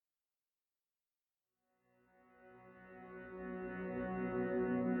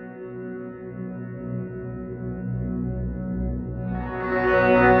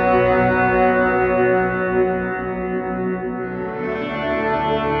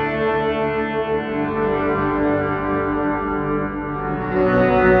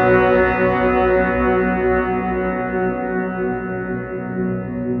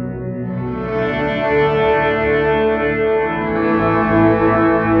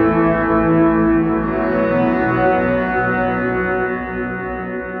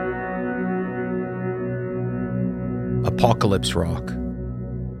Phillips Rock,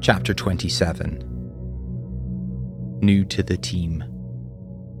 Chapter 27. New to the team.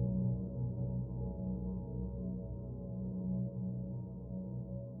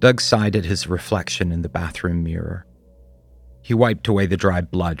 Doug sighed at his reflection in the bathroom mirror. He wiped away the dry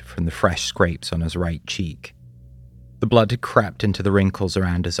blood from the fresh scrapes on his right cheek. The blood had crept into the wrinkles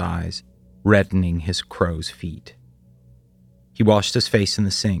around his eyes, reddening his crow's feet. He washed his face in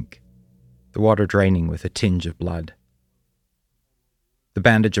the sink, the water draining with a tinge of blood. The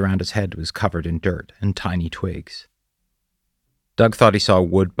bandage around his head was covered in dirt and tiny twigs. Doug thought he saw a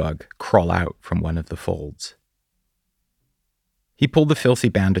wood bug crawl out from one of the folds. He pulled the filthy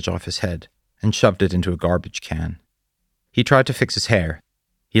bandage off his head and shoved it into a garbage can. He tried to fix his hair.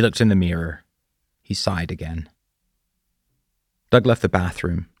 He looked in the mirror. He sighed again. Doug left the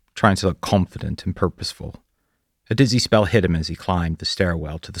bathroom, trying to look confident and purposeful. A dizzy spell hit him as he climbed the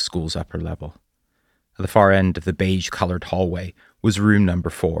stairwell to the school's upper level. At the far end of the beige-coloured hallway was room number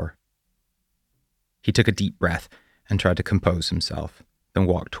 4. He took a deep breath and tried to compose himself, then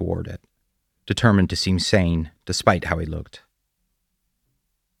walked toward it, determined to seem sane despite how he looked.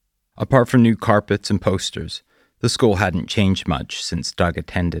 Apart from new carpets and posters, the school hadn't changed much since Doug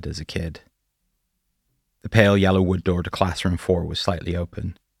attended as a kid. The pale yellow wood door to classroom 4 was slightly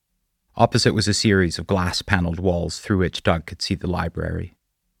open. Opposite was a series of glass-panelled walls through which Doug could see the library.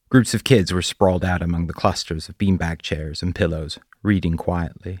 Groups of kids were sprawled out among the clusters of beanbag chairs and pillows, reading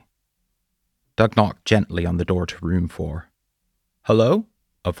quietly. Doug knocked gently on the door to room 4. "Hello?"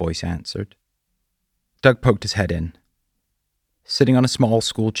 a voice answered. Doug poked his head in. Sitting on a small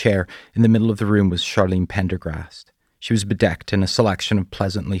school chair in the middle of the room was Charlene Pendergrast. She was bedecked in a selection of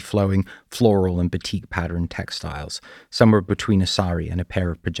pleasantly flowing floral and batik-patterned textiles, somewhere between a sari and a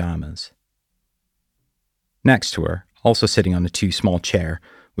pair of pajamas. Next to her, also sitting on a too-small chair,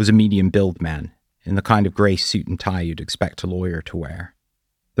 was a medium-build man, in the kind of grey suit and tie you'd expect a lawyer to wear.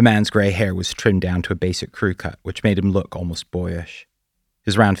 The man's grey hair was trimmed down to a basic crew cut, which made him look almost boyish,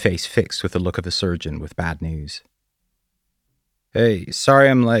 his round face fixed with the look of a surgeon with bad news. "Hey, sorry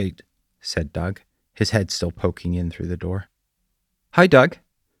I'm late," said Doug, his head still poking in through the door. "Hi, Doug,"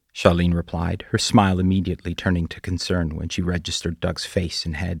 Charlene replied, her smile immediately turning to concern when she registered Doug's face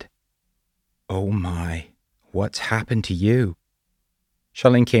and head. "Oh my, what's happened to you?"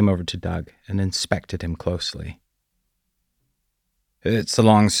 Charlene came over to Doug and inspected him closely. "It's a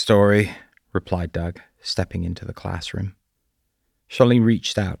long story," replied Doug, stepping into the classroom. Charlene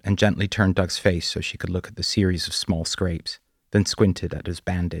reached out and gently turned Doug's face so she could look at the series of small scrapes, then squinted at his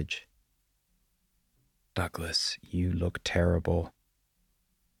bandage. "Douglas, you look terrible."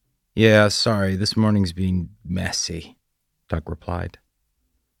 "Yeah, sorry, this morning's been messy," Doug replied.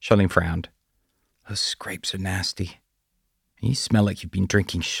 Charlene frowned. "Those scrapes are nasty. And you smell like you've been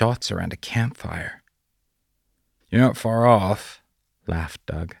drinking shots around a campfire." "You're not far off," laughed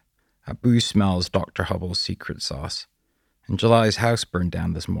Doug. "That booze smells Dr Hubble's secret sauce. And July's house burned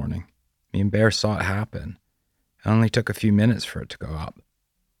down this morning. Me and Bear saw it happen. It only took a few minutes for it to go up."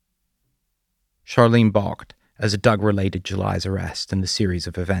 Charlene balked as Doug related July's arrest and the series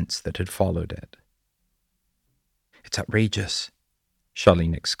of events that had followed it. "It's outrageous,"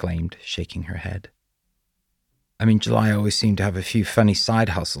 Charlene exclaimed, shaking her head. "I mean, July always seemed to have a few funny side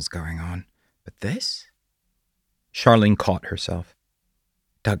hustles going on, but this?" Charlene caught herself.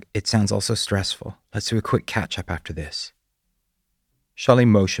 "Doug, it sounds all so stressful. Let's do a quick catch-up after this." Charlene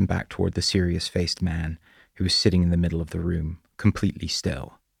motioned back toward the serious-faced man who was sitting in the middle of the room, completely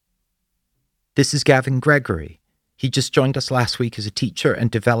still. "This is Gavin Gregory. He just joined us last week as a teacher and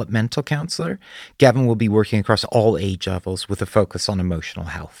developmental counselor. Gavin will be working across all age levels with a focus on emotional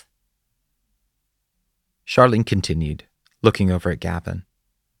health." Charlene continued, looking over at Gavin.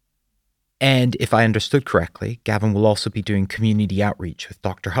 "And if I understood correctly, Gavin will also be doing community outreach with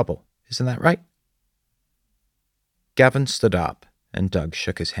Dr Hubble. Isn't that right?" Gavin stood up, and Doug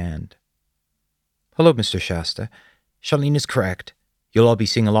shook his hand. "Hello, Mr. Shasta. Charlene is correct. You'll all be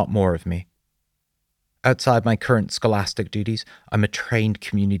seeing a lot more of me. Outside my current scholastic duties, I'm a trained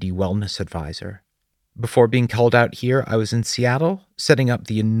community wellness advisor. Before being called out here, I was in Seattle, setting up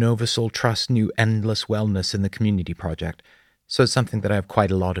the Innovasoul Trust's new Endless Wellness in the Community project, so it's something that I have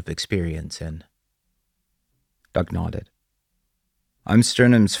quite a lot of experience in." Doug nodded. "I'm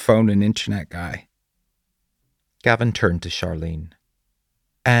Sternham's phone and internet guy." Gavin turned to Charlene.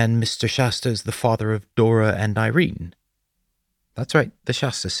 "And Mr. Shasta is the father of Dora and Irene?" "That's right, the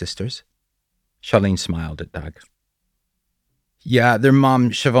Shasta sisters." Charlene smiled at Doug. "Yeah, their mom,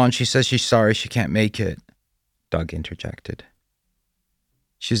 Siobhan, she says she's sorry she can't make it," Doug interjected.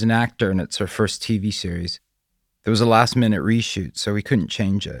 "She's an actor and it's her first TV series. There was a last-minute reshoot, so we couldn't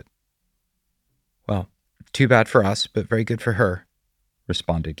change it." "Well, Too bad for us, but very good for her,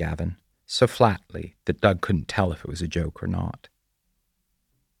 responded Gavin, so flatly that Doug couldn't tell if it was a joke or not.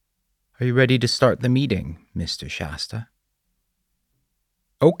 Are you ready to start the meeting, Mr. Shasta?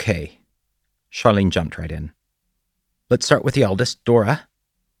 Okay. Charlene jumped right in. Let's start with the eldest, Dora.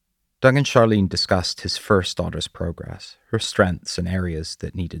 Doug and Charlene discussed his first daughter's progress, her strengths and areas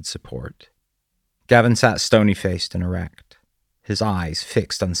that needed support. Gavin sat stony-faced and erect, his eyes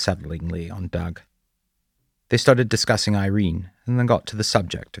fixed unsettlingly on Doug. They started discussing Irene and then got to the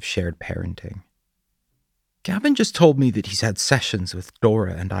subject of shared parenting. Gavin just told me that he's had sessions with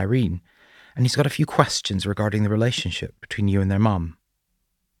Dora and Irene, and he's got a few questions regarding the relationship between you and their mum,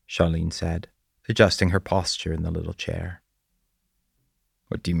 Charlene said, adjusting her posture in the little chair.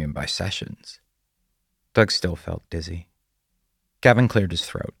 What do you mean by sessions? Doug still felt dizzy. Gavin cleared his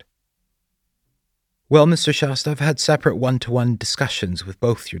throat. Well, Mr. Shasta, I've had separate one-to-one discussions with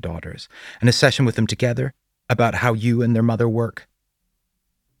both your daughters, and a session with them together about how you and their mother work.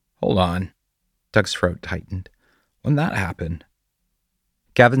 Hold on. Doug's throat tightened. When that happened?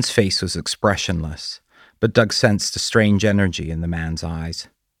 Gavin's face was expressionless, but Doug sensed a strange energy in the man's eyes.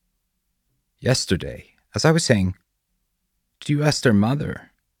 Yesterday, as I was saying, did you ask their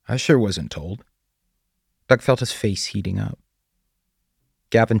mother? I sure wasn't told. Doug felt his face heating up.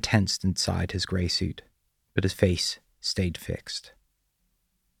 Gavin tensed inside his grey suit, but his face stayed fixed.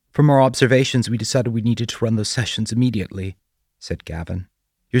 From our observations, we decided we needed to run those sessions immediately, said Gavin.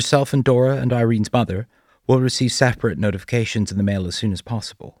 Yourself and Dora and Irene's mother will receive separate notifications in the mail as soon as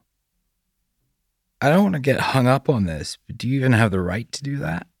possible. I don't want to get hung up on this, but do you even have the right to do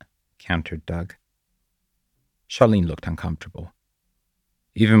that? Countered Doug. Charlene looked uncomfortable.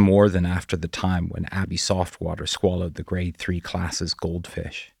 Even more than after the time when Abby Softwater swallowed the grade 3 class's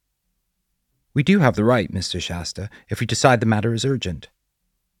goldfish. We do have the right, Mr. Shasta, if we decide the matter is urgent.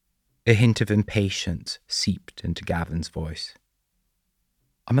 A hint of impatience seeped into Gavin's voice.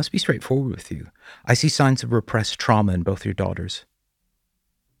 I must be straightforward with you. I see signs of repressed trauma in both your daughters.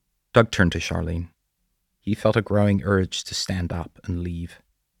 Doug turned to Charlene. He felt a growing urge to stand up and leave.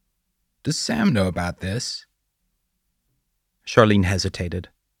 Does Sam know about this? Charlene hesitated.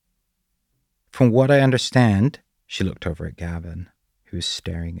 From what I understand, she looked over at Gavin, who was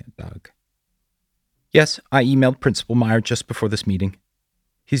staring at Doug. Yes, I emailed Principal Meyer just before this meeting.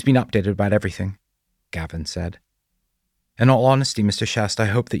 He's been updated about everything, Gavin said. In all honesty, Mr. Shasta, I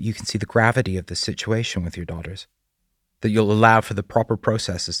hope that you can see the gravity of this situation with your daughters, that you'll allow for the proper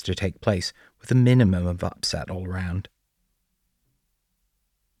processes to take place with a minimum of upset all around.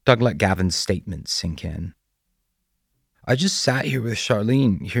 Doug let Gavin's statement sink in. I just sat here with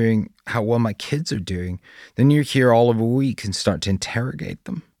Charlene, hearing how well my kids are doing. Then you're here all of a week and start to interrogate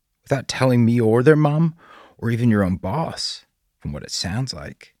them, without telling me or their mom, or even your own boss, from what it sounds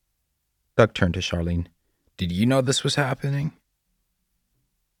like. Doug turned to Charlene. Did you know this was happening?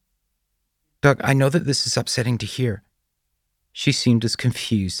 Doug, I know that this is upsetting to hear. She seemed as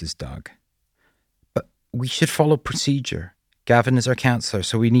confused as Doug. But we should follow procedure. Gavin is our counselor,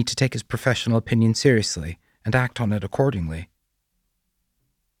 so we need to take his professional opinion seriously and act on it accordingly.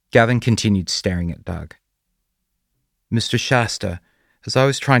 Gavin continued staring at Doug. Mr. Shasta, as I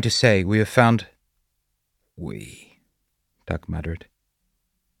was trying to say, we have found... We, Doug muttered.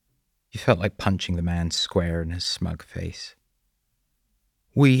 He felt like punching the man square in his smug face.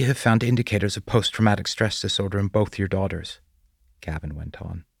 We have found indicators of post-traumatic stress disorder in both your daughters, Gavin went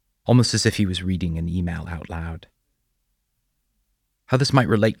on, almost as if he was reading an email out loud. How this might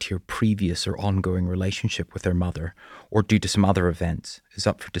relate to your previous or ongoing relationship with their mother, or due to some other events, is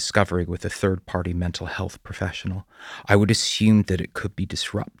up for discovery with a third-party mental health professional. I would assume that it could be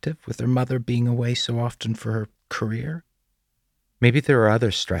disruptive with their mother being away so often for her career. Maybe there are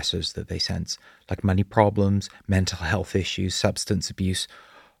other stressors that they sense, like money problems, mental health issues, substance abuse,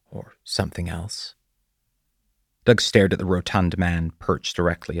 or something else. Doug stared at the rotund man perched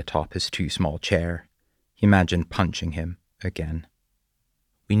directly atop his too small chair. He imagined punching him again.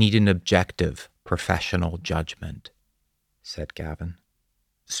 We need an objective, professional judgment, said Gavin.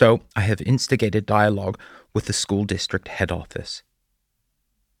 So I have instigated dialogue with the school district head office.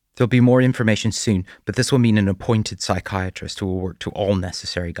 There'll be more information soon, but this will mean an appointed psychiatrist who will work to all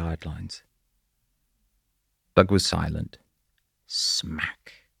necessary guidelines. Doug was silent.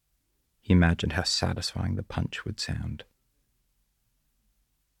 Smack. He imagined how satisfying the punch would sound.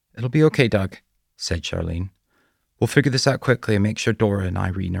 It'll be okay, Doug, said Charlene. We'll figure this out quickly and make sure Dora and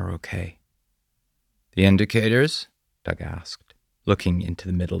Irene are okay. The indicators? Doug asked, looking into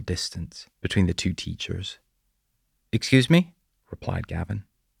the middle distance between the two teachers. Excuse me? Replied Gavin.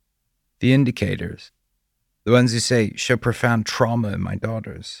 The indicators. The ones you say show profound trauma in my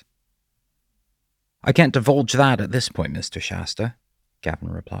daughters. I can't divulge that at this point, Mr. Shasta, Gavin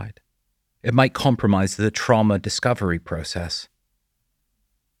replied. It might compromise the trauma discovery process.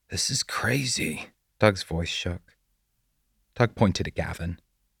 This is crazy, Doug's voice shook. Doug pointed at Gavin.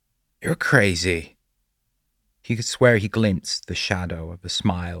 You're crazy. He could swear he glimpsed the shadow of a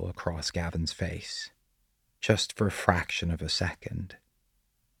smile across Gavin's face, just for a fraction of a second.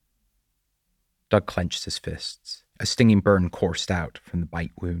 Doug clenched his fists. A stinging burn coursed out from the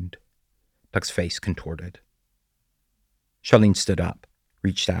bite wound. Doug's face contorted. Charlene stood up,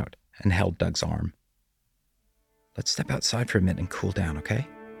 reached out, and held Doug's arm. Let's step outside for a minute and cool down, okay?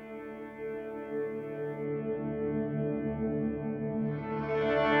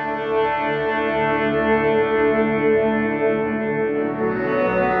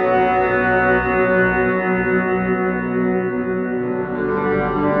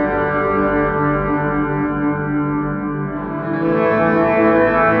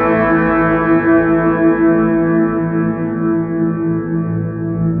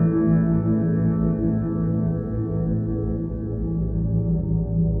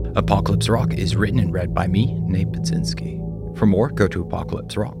 Apocalypse Rock is written and read by me, Nate Budzinski. For more, go to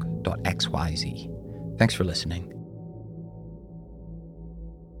apocalypserock.xyz. Thanks for listening.